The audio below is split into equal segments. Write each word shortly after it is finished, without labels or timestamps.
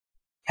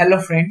Hello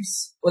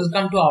friends,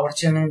 welcome to our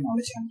channel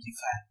Knowledge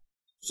Amplifier.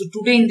 So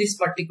today in this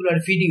particular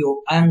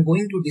video, I am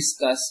going to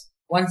discuss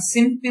one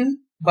simple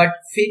but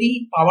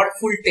very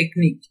powerful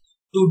technique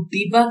to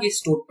debug a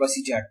stored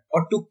procedure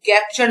or to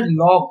capture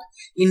log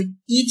in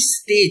each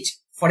stage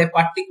for a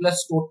particular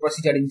stored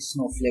procedure in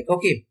Snowflake.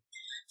 Okay,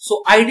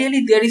 so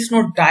ideally there is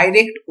no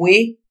direct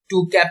way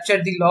to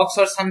capture the logs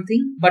or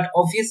something, but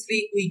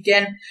obviously we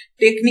can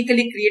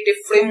technically create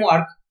a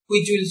framework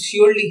which will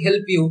surely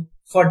help you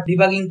for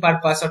debugging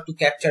purpose or to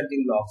capture the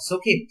logs.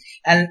 Okay,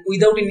 and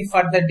without any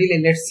further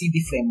delay, let's see the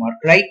framework,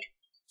 right?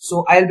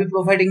 So I'll be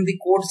providing the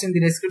codes in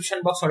the description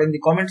box or in the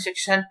comment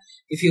section.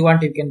 If you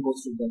want, you can go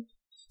through that.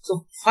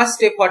 So first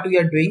step, what we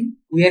are doing,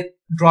 we are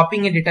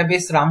dropping a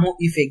database RAMU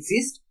if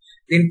exists,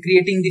 then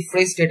creating the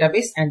fresh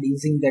database and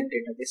using that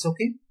database.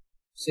 Okay,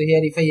 so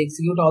here if I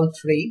execute all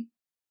three,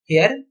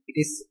 here it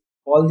is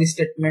all the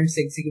statements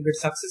executed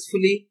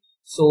successfully.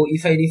 So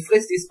if I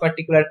refresh this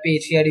particular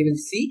page, here you will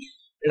see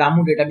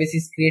RAMU database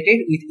is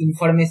created with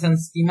information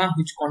schema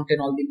which contain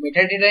all the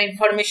metadata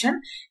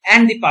information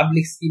and the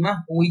public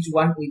schema which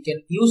one we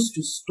can use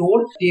to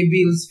store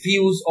tables,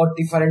 views or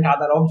different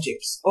other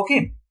objects.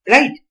 Okay,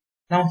 right?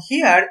 Now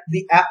here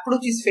the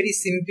approach is very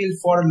simple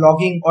for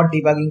logging or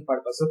debugging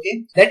purpose.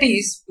 Okay, that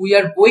is we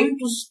are going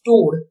to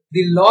store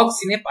the logs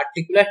in a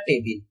particular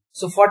table.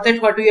 So for that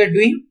what we are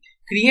doing,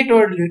 create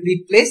or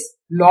replace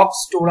log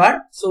storer.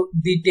 So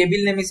the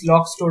table name is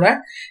log storer,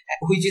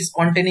 which is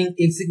containing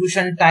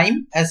execution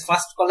time as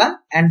first column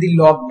and the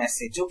log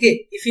message.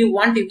 Okay, if you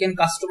want, you can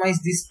customize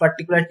this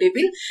particular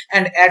table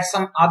and add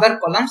some other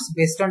columns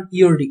based on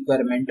your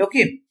requirement.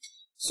 Okay,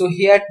 so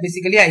here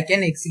basically I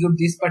can execute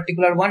this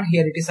particular one.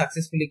 Here it is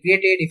successfully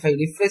created. If I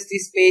refresh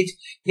this page,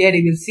 here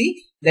you will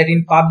see that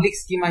in public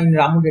schema in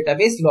RAMU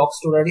database log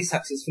storer is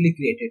successfully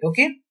created.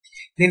 Okay,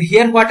 then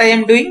here what I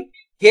am doing,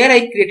 here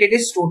I created a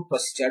stored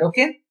procedure.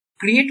 Okay,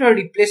 create or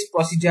replace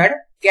procedure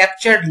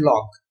captured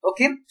log.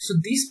 Okay, so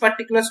this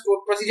particular stored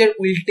procedure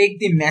will take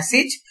the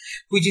message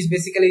which is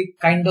basically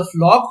kind of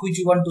log which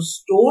you want to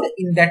store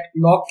in that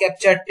log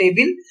capture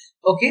table.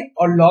 Okay,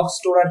 or log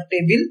storer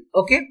table.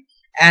 Okay,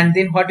 and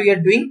then what we are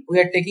doing, we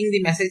are taking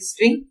the message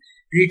string,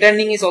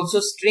 returning is also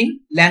string,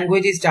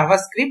 language is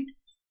JavaScript.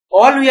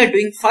 All we are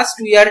doing, first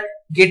we are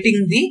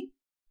getting the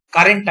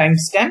current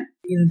timestamp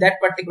in that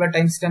particular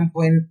timestamp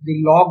when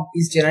the log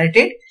is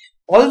generated.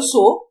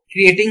 Also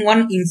creating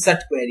one insert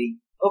query,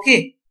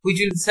 okay, which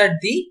will insert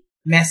the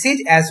message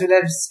as well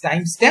as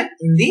timestamp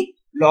in the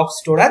log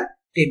storer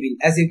table.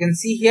 As you can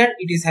see here,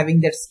 it is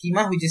having that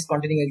schema which is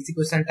containing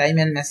execution time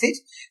and message.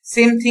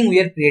 Same thing we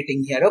are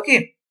creating here.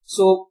 Okay,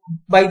 so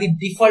by the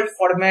default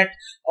format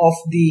of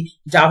the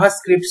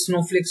JavaScript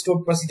Snowflake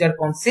Stored Procedure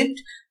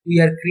concept, we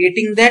are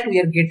creating that,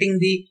 we are getting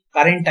the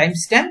current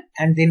timestamp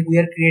and then we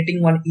are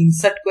creating one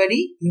insert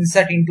query,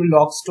 insert into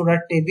log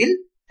storer table,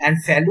 and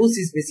values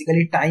is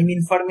basically time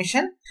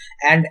information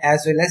and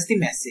as well as the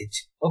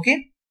message.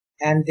 Okay,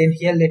 and then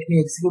here let me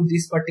execute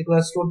this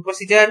particular stored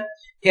procedure.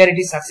 Here it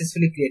is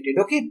successfully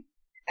created. Okay,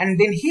 and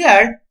then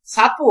here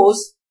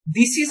suppose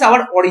this is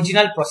our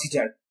original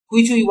procedure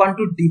which we want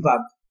to debug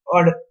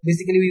or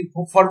basically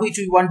for which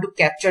we want to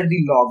capture the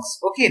logs.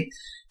 Okay,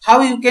 how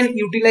you can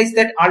utilize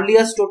that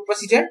earlier stored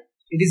procedure?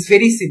 It is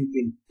very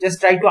simple. Just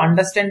try to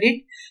understand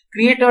it.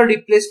 Create or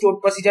replace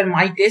stored procedure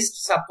my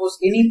test. Suppose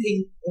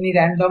anything, any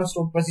random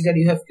stored procedure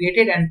you have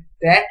created and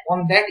that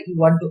on that you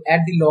want to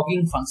add the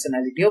logging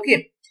functionality.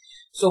 Okay,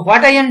 so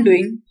what I am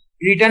doing,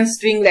 return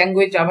string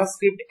language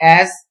JavaScript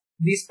as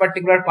this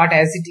particular part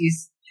as it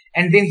is,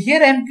 and then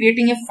here I am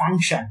creating a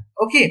function.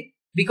 Okay,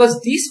 because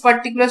this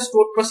particular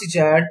stored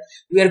procedure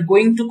we are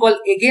going to call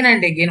again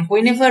and again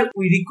whenever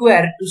we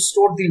require to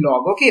store the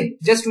log. Okay,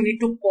 just we need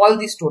to call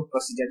the stored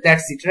procedure,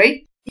 that's it,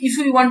 right? If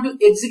we want to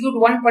execute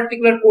one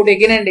particular code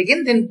again and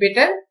again, then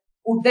better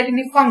put that in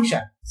a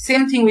function.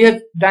 Same thing we have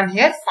done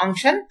here,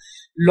 function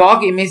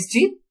log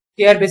msg.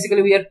 Here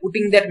basically we are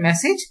putting that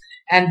message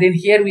and then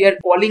here we are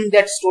calling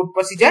that stored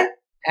procedure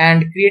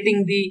and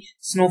creating the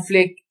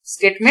Snowflake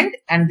statement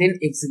and then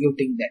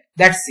executing that.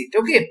 That's it.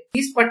 Okay,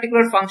 this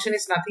particular function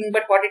is nothing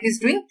but what it is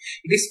doing,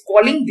 it is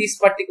calling this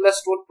particular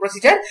stored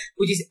procedure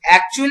which is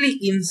actually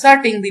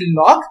inserting the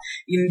log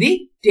in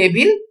the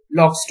table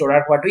log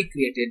storer what we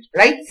created,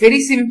 right? Very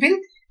simple.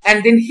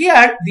 And then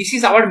here this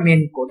is our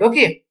main code.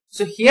 Okay,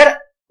 so here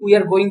we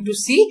are going to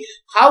see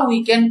how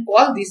we can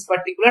call this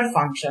particular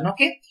function.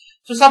 Okay,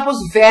 so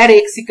suppose var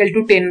x equal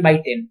to 10 by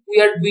 10,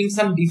 we are doing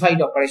some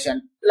divide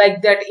operation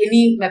like that,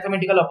 any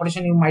mathematical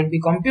operation you might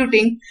be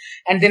computing,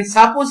 and then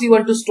suppose you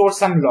want to store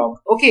some log.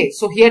 Okay,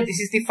 so here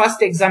this is the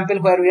first example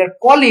where we are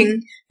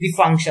calling the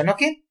function.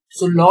 Okay,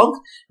 so log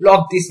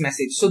this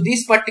message. So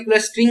this particular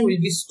string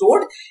will be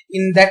stored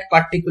in that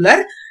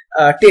particular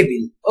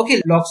table.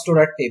 Okay, log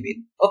storer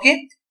table.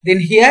 Okay,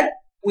 then here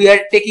we are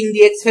taking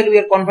the x value, we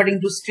are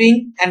converting to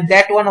string, and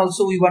that one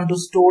also we want to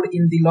store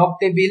in the log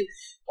table.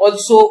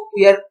 Also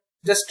we are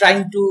just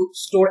trying to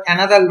store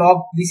another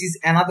log, this is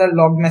another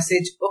log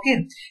message.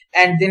 Okay,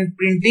 and then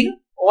printing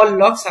all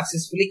logs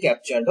successfully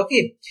captured.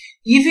 Okay,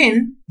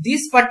 even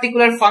this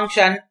particular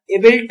function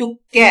able to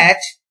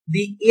catch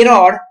the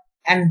error,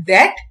 and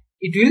that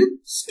it will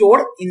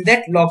store in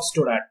that log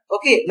storer.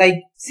 Okay, like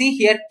see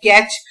here,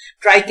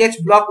 try catch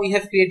block we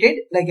have created.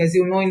 Like as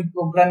you know, in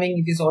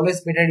programming it is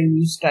always better to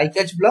use try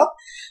catch block.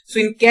 So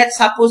in catch,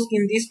 suppose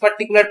in this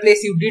particular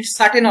place you did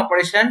certain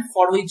operation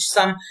for which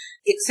some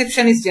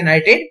exception is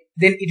generated,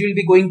 then it will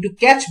be going to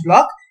catch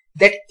block.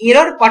 That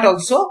error part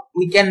also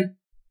we can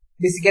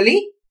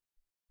basically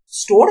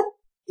store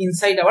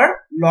inside our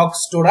log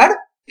storer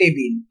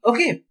table.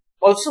 Okay,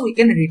 also we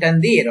can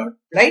return the error,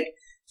 right?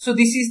 So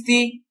this is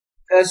the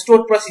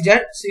stored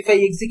procedure. So if I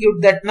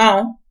execute that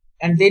now,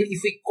 and then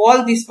if we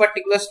call this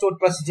particular stored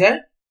procedure,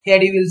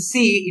 here you will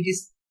see it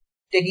is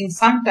taking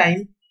some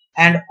time,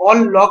 and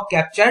all log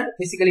captured,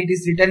 basically it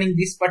is returning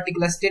this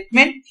particular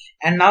statement.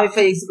 And now if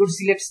I execute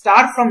select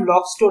star from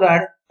log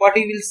storer, what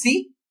you will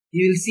see?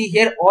 You will see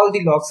here all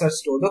the logs are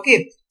stored.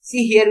 Okay,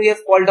 see here we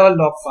have called our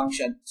log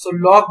function. So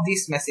log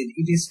this message,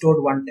 it is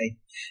stored one time.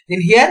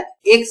 Then here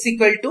x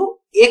equal to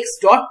x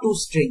dot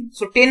toString.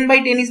 So 10 by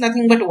 10 is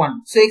nothing but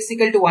 1. So x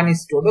equal to 1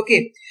 is stored.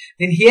 Okay,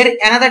 then here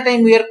another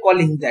time we are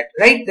calling that,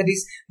 right? That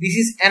is, this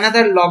is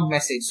another log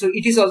message. So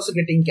it is also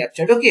getting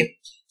captured. Okay,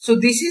 so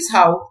this is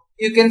how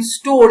you can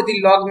store the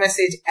log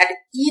message at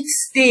each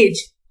stage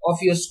of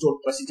your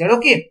stored procedure.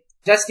 Okay,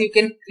 just you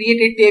can create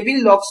a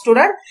table log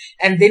storer,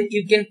 and then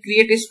you can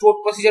create a stored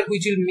procedure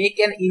which will make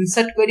an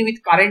insert query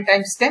with current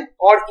timestamp,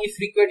 or if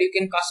required you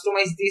can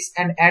customize this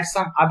and add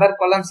some other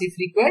columns if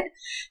required.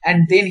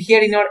 And then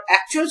here in your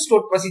actual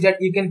stored procedure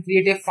you can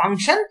create a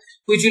function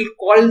which will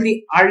call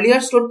the earlier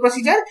stored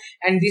procedure,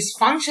 and this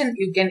function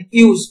you can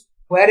use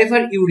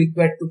wherever you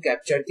require to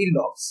capture the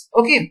logs.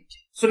 Okay,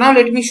 so now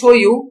let me show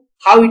you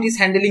how it is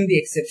handling the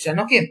exception.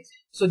 Okay,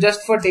 so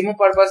just for demo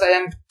purpose I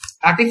am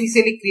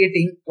artificially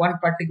creating one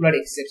particular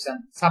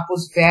exception.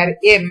 Suppose var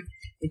m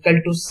equal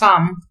to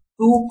sum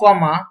 2,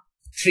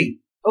 3.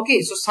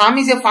 Okay, so sum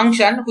is a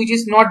function which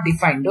is not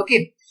defined.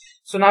 Okay,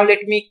 so now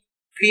let me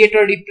create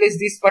or replace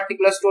this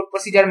particular stored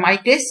procedure my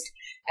test,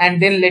 and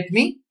then let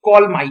me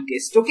call my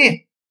test.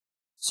 Okay,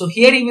 so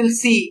here you will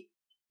see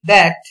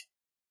that,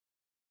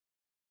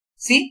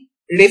 see,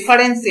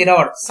 reference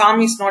error,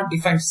 sum is not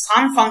defined.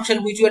 Sum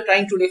function which you are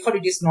trying to refer,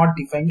 it is not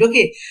defined.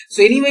 Okay,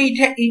 so anyway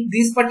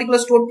this particular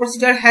stored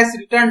procedure has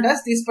returned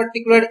us this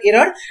particular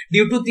error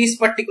due to this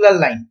particular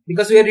line,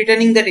 because we are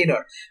returning that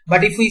error.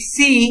 But if we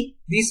see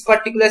this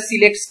particular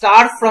select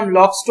star from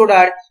log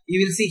storer,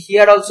 you will see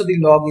here also the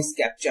log is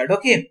captured.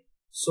 Okay,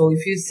 so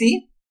if you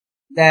see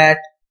that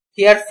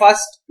here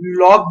first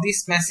log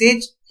this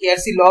message, here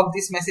see log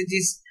this message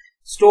is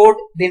stored,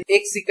 then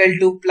x equal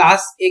to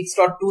plus x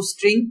dot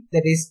toString,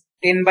 that is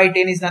 10 by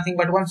 10 is nothing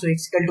but 1, so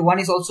x equal to 1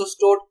 is also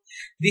stored.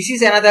 This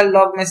is another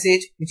log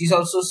message which is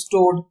also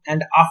stored,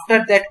 and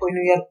after that when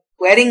we are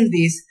querying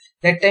this,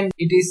 that time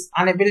it is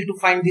unable to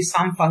find the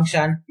sum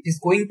function, it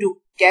is going to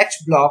catch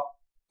block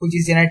which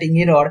is generating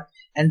error,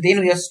 and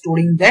then we are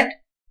storing that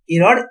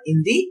error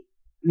in the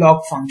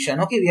log function.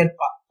 Okay, we are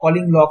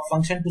calling log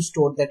function to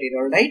store that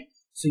error, right?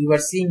 So you are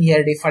seeing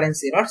here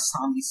reference error,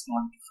 sum is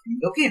not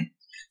defined. Okay,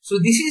 so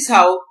this is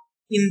how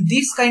in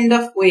this kind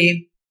of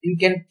way you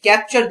can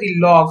capture the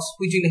logs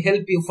which will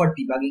help you for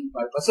debugging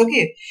purpose.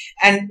 Okay,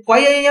 and why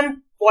I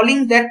am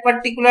calling that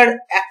particular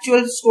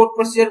actual stored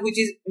procedure which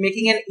is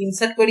making an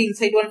insert query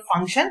inside one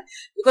function,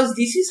 because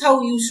this is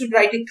how you should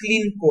write a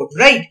clean code,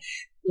 right?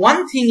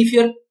 One thing, if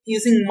you are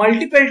using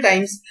multiple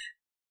times,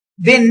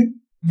 then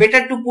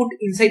better to put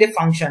inside a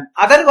function.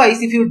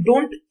 Otherwise, if you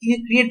don't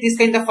create this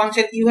kind of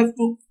function, you have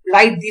to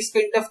write this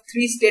kind of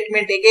 3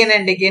 statement again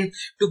and again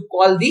to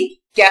call the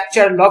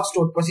captureLog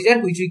stored procedure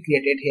which we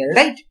created here,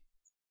 right?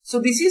 So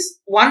this is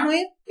one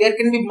way. There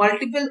can be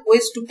multiple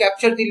ways to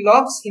capture the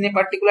logs in a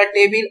particular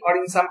table, or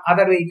in some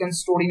other way you can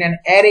store in an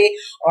array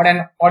or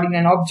in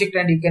an object,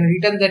 and you can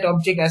return that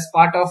object as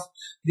part of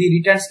the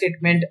return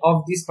statement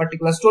of this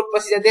particular stored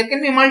procedure. There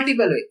can be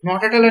multiple ways,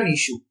 not at all an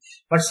issue.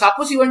 But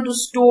suppose you want to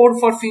store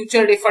for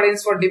future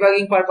reference for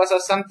debugging purpose or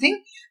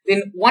something,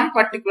 then one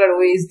particular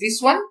way is this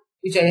one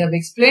which I have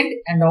explained,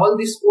 and all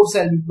these codes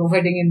I'll be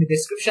providing in the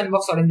description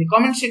box or in the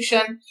comment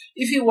section.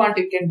 If you want,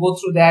 you can go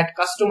through that,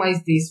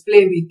 customize this,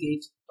 play with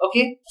it.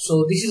 Okay,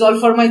 so this is all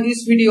for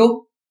this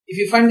video. If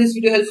you find this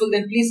video helpful,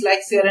 then please like,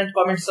 share and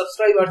comment,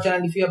 subscribe our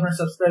channel if you have not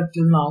subscribed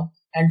till now,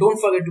 and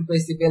don't forget to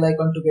press the bell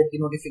icon to get the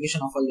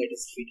notification of our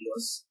latest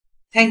videos.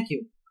 Thank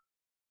you.